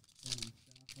 Bowman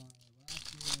Sapphire last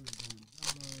year, the Bowman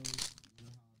Jumbo,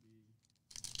 the Hobby,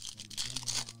 Bowman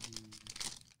Jumbo Hobby.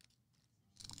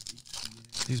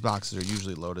 These boxes are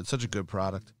usually loaded. Such a good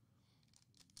product.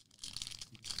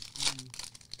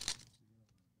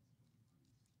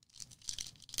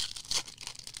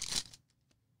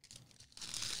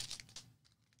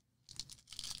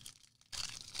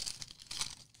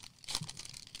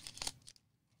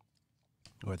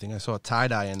 Oh, I think I saw a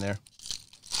tie-dye in there.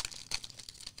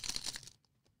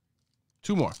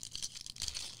 2 more.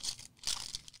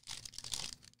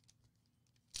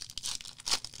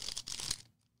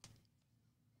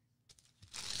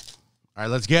 All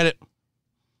right, let's get it.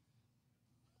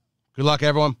 Good luck,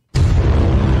 everyone.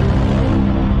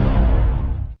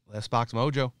 Last box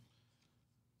mojo.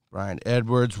 Brian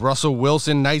Edwards, Russell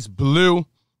Wilson, nice blue.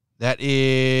 That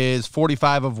is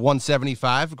 45 of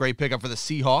 175. Great pickup for the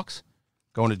Seahawks.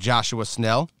 Going to Joshua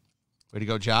Snell. Way to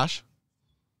go, Josh.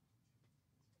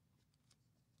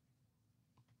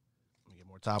 Let me get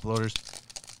more top loaders.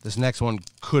 This next one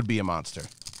could be a monster. I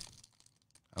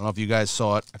don't know if you guys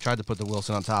saw it. I tried to put the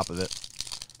Wilson on top of it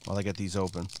while I get these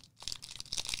open.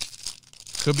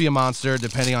 Could be a monster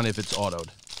depending on if it's autoed.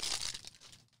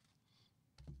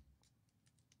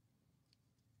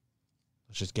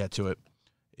 Let's just get to it.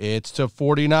 It's to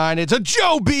 49. It's a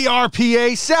Joe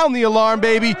BRPA. Sound the alarm,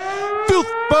 baby.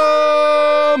 Filth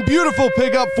bomb. Beautiful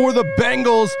pickup for the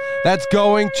Bengals. That's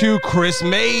going to Chris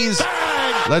Mays.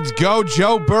 Let's go,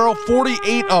 Joe Burrow.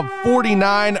 48 of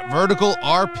 49 vertical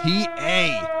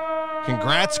RPA.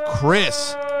 Congrats,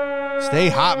 Chris. Stay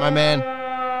hot, my man.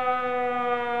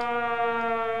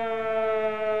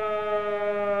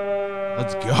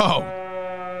 Let's go.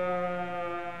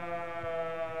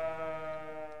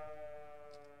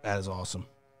 That is awesome.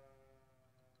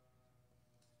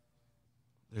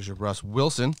 There's your Russ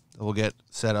Wilson that will get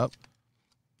set up.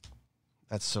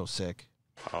 That's so sick.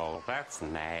 Oh, that's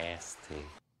nasty.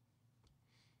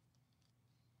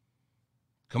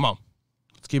 Come on.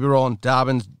 Let's keep it rolling.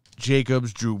 Dobbins,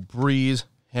 Jacobs, Drew Brees,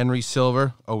 Henry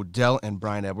Silver, Odell, and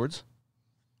Brian Edwards.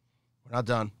 We're not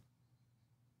done.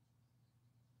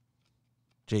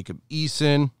 Jacob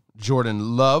Eason,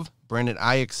 Jordan Love, Brandon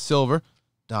Ayuk Silver,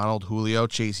 Donald Julio,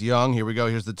 Chase Young. Here we go.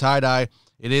 Here's the tie-dye.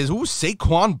 It is,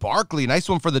 Saquon Barkley. Nice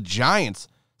one for the Giants.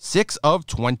 6 of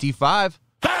 25.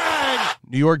 Bang!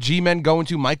 New York G-Men going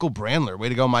to Michael Brandler. Way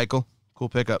to go, Michael. Cool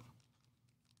pickup.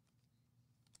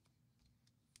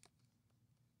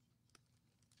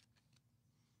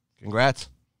 Congrats.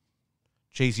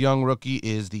 Chase Young, rookie,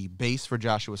 is the base for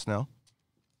Joshua Snell.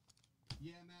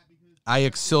 Yeah, Matt, because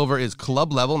Ayuk Silver is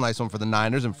club level. Nice one for the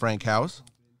Niners and Frank House.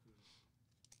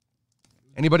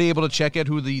 Anybody able to check out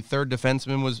who the third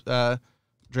defenseman was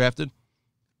drafted?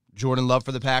 Jordan Love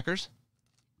for the Packers.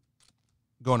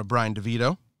 Going to Brian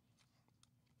DeVito.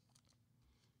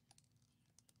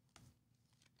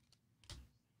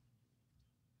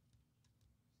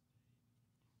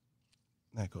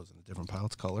 That goes in a different pile.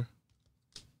 It's color.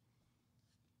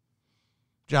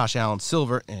 Josh Allen,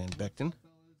 Silver, and Becton.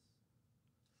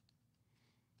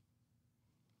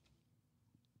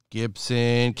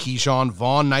 Gibson, Keyshawn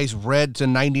Vaughn, nice red to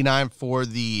 99 for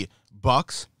the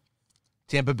Bucks.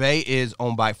 Tampa Bay is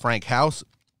owned by Frank House.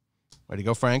 Way to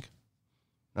go, Frank.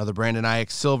 Another Brandon Ayuk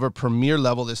Silver, premier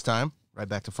level this time. Right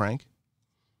back to Frank.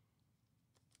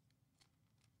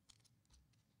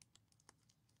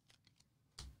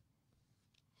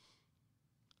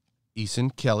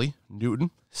 Eason, Kelly,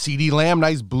 Newton, CeeDee Lamb,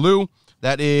 nice blue.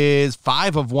 That is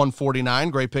 5 of 149.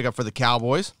 Great pickup for the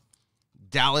Cowboys.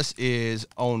 Dallas is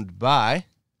owned by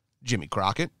Jimmy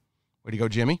Crockett. Way to go,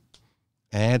 Jimmy.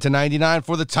 And to 99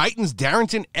 for the Titans,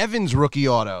 Darrington Evans rookie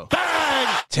auto.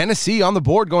 Bang! Tennessee on the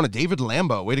board going to David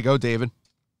Lambeau. Way to go, David.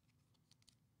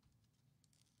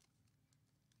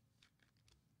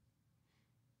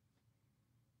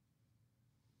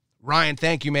 Ryan,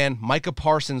 thank you, man. Micah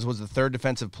Parsons was the third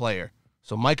defensive player.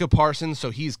 So Micah Parsons, so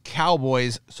he's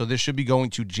Cowboys, so this should be going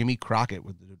to Jimmy Crockett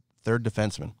with the third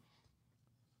defenseman.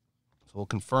 So we'll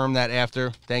confirm that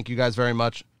after. Thank you guys very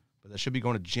much. But that should be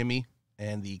going to Jimmy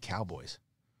and the Cowboys.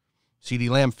 CeeDee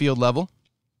Lamb field level.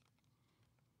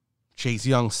 Chase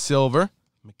Young silver.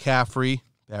 McCaffrey,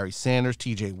 Barry Sanders,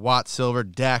 TJ Watt silver,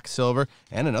 Dak silver,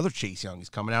 and another Chase Young. He's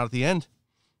coming out at the end.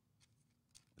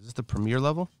 Is this the premier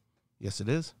level? Yes, it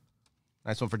is.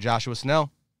 Nice one for Joshua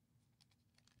Snell.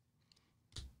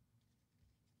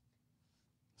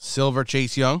 Silver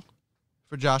Chase Young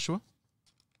for Joshua.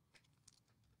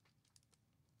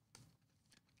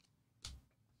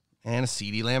 And a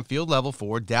CeeDee Lamb field level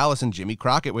for Dallas and Jimmy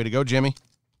Crockett. Way to go, Jimmy.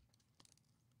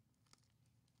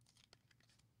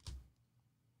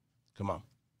 Come on.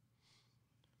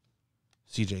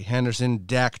 CJ Henderson,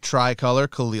 Dak tricolor,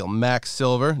 Khalil Mack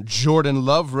silver, Jordan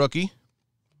Love rookie,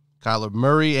 Kyler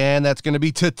Murray, and that's going to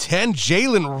be to 10,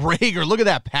 Jalen Reagor. Look at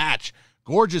that patch.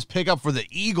 Gorgeous pickup for the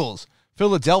Eagles.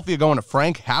 Philadelphia going to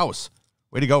Frank House.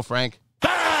 Way to go, Frank.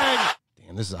 Bang!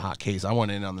 Damn, this is a hot case. I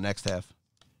want in on the next half.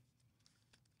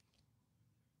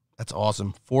 That's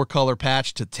awesome. 4-color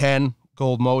patch to 10,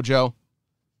 gold mojo.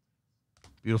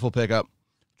 Beautiful pickup.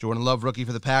 Jordan Love rookie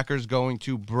for the Packers going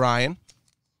to Brian.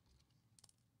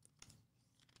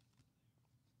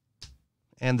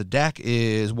 And the Dak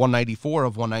is 194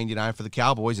 of 199 for the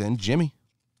Cowboys and Jimmy.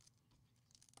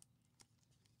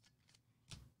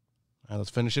 All right,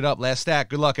 let's finish it up. Last stack.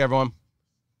 Good luck, everyone.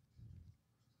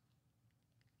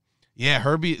 Yeah,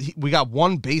 Herbie. We got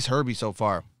one base Herbie so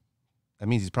far. That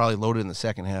means he's probably loaded in the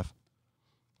second half.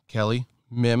 Kelly,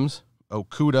 Mims,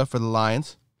 Okuda for the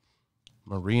Lions.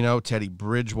 Marino, Teddy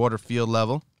Bridgewater field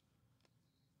level.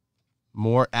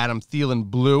 More Adam Thielen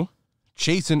blue.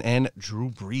 Chasen and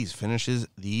Drew Brees finishes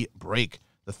the break.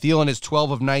 The Thielen is 12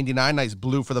 of 99. Nice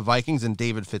blue for the Vikings and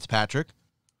David Fitzpatrick.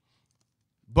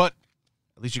 But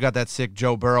at least you got that sick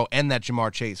Joe Burrow and that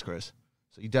Jamar Chase, Chris.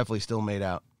 So you definitely still made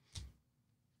out.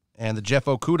 And the Jeff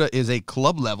Okuda is a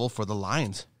club level for the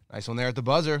Lions. Nice one there at the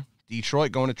buzzer.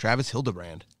 Detroit going to Travis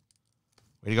Hildebrand.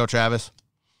 Way to go, Travis.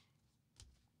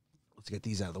 Let's get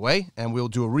these out of the way, and we'll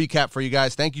do a recap for you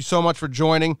guys. Thank you so much for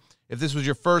joining. If this was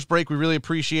your first break, we really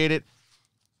appreciate it.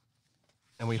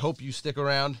 And we hope you stick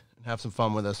around and have some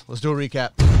fun with us. Let's do a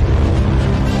recap.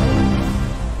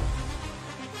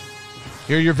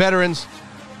 Here are your veterans.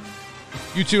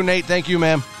 You too, Nate. Thank you,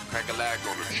 ma'am. Crack a lag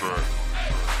on the truck.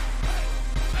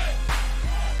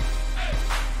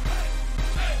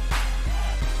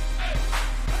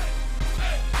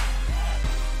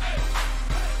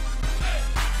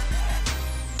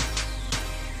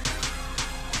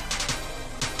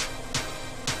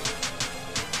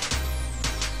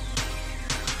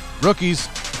 Rookies.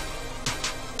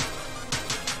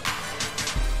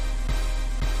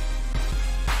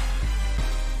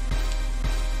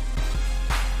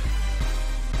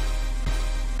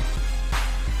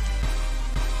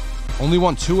 Only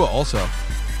one Tua also.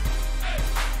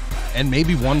 And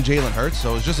maybe one Jalen Hurts.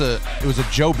 So it was a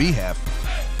Joe B half.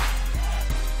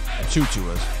 Or two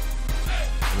Tuas.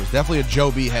 It was definitely a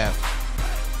Joe B half.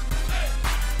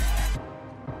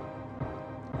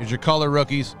 Here's your color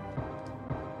rookies.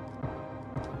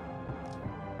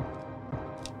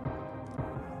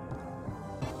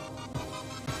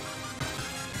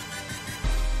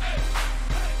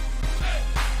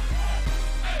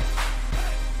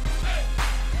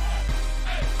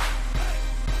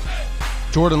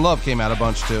 Jordan Love came out a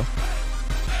bunch, too.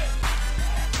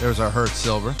 There's our Hurts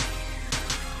silver.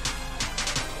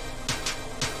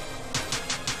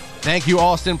 Thank you,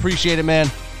 Austin. Appreciate it,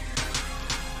 man.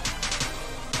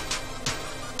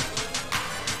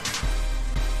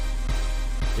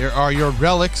 Here are your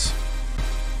relics.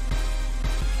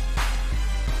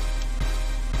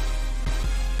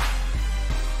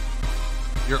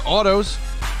 Your autos.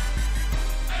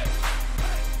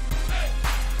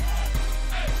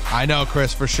 I know,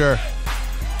 Chris, for sure.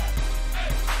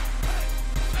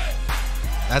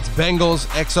 That's Bengals,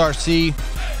 XRC,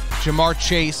 Jamar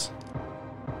Chase.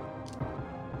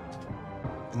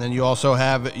 And then you also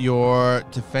have your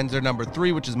defender number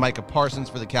 3, which is Micah Parsons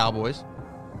for the Cowboys.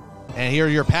 And here are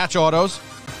your patch autos.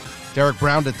 Derek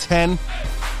Brown to 10.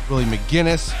 Willie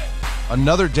McGinnis.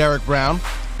 Another Derek Brown.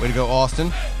 Way to go,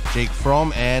 Austin. Jake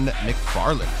Fromm and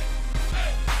McFarland.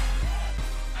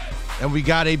 And we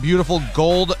got a beautiful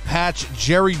gold patch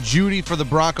Jerry Jeudy for the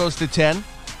Broncos to 10.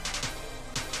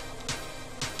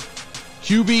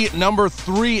 QB number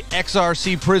 3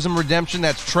 XRC Prism Redemption.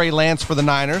 That's Trey Lance for the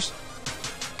Niners.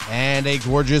 And a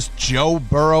gorgeous Joe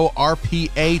Burrow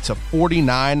RPA to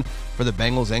 49 for the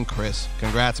Bengals and Chris.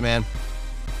 Congrats, man.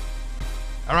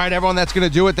 All right, everyone, that's going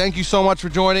to do it. Thank you so much for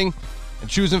joining and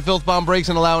choosing Filth Bomb Breaks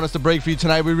and allowing us to break for you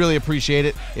tonight. We really appreciate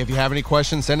it. If you have any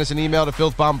questions, send us an email to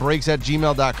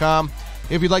filthbombbreaks@gmail.com.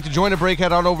 If you'd like to join a break,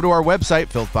 head on over to our website,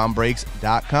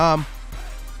 filthbombbreaks.com.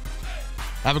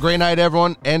 Have a great night,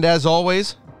 everyone. And as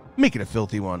always, make it a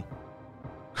filthy one.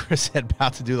 Chris said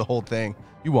about to do the whole thing.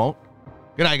 You won't.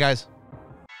 Good night, guys.